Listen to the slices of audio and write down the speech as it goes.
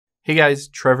Hey guys,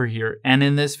 Trevor here, and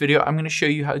in this video, I'm going to show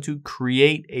you how to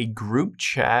create a group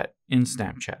chat in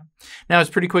Snapchat. Now, it's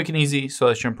pretty quick and easy, so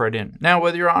let's jump right in. Now,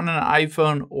 whether you're on an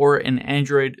iPhone or an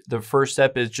Android, the first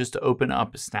step is just to open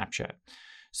up Snapchat.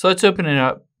 So let's open it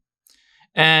up,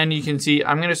 and you can see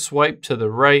I'm going to swipe to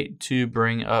the right to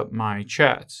bring up my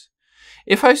chats.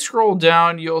 If I scroll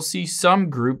down, you'll see some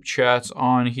group chats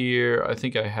on here. I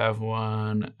think I have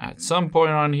one at some point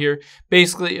on here.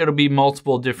 Basically, it'll be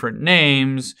multiple different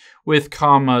names with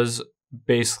commas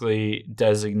basically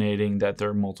designating that there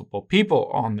are multiple people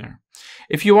on there.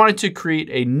 If you wanted to create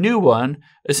a new one,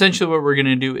 essentially what we're going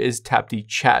to do is tap the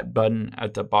chat button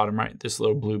at the bottom right, this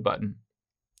little blue button.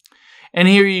 And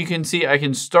here you can see I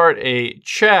can start a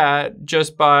chat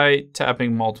just by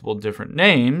tapping multiple different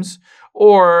names,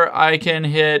 or I can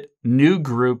hit new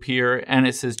group here and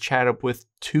it says chat up with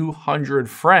 200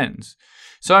 friends.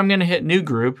 So I'm going to hit new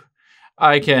group.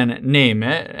 I can name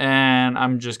it and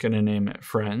I'm just going to name it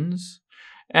friends.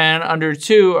 And under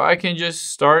two, I can just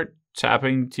start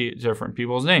tapping different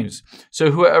people's names.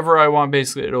 So whoever I want,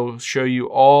 basically it'll show you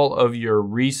all of your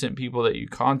recent people that you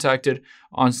contacted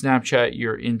on Snapchat,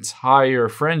 your entire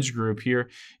friends group here.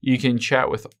 You can chat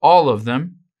with all of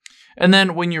them. And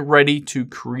then when you're ready to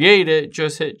create it,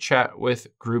 just hit chat with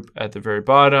group at the very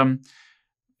bottom.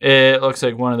 It looks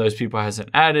like one of those people hasn't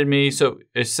added me. So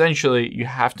essentially you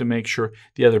have to make sure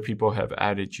the other people have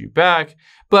added you back,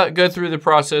 but go through the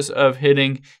process of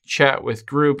hitting chat with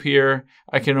group here.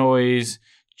 I can always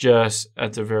just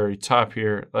at the very top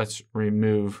here, let's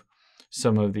remove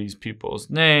some of these people's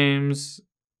names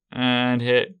and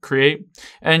hit create.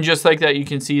 And just like that, you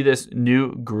can see this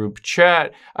new group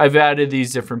chat. I've added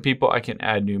these different people. I can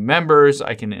add new members.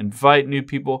 I can invite new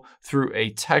people through a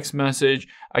text message.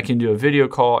 I can do a video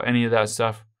call, any of that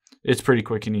stuff. It's pretty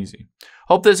quick and easy.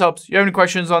 Hope this helps. If you have any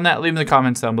questions on that, leave them in the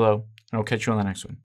comments down below, and I'll catch you on the next one.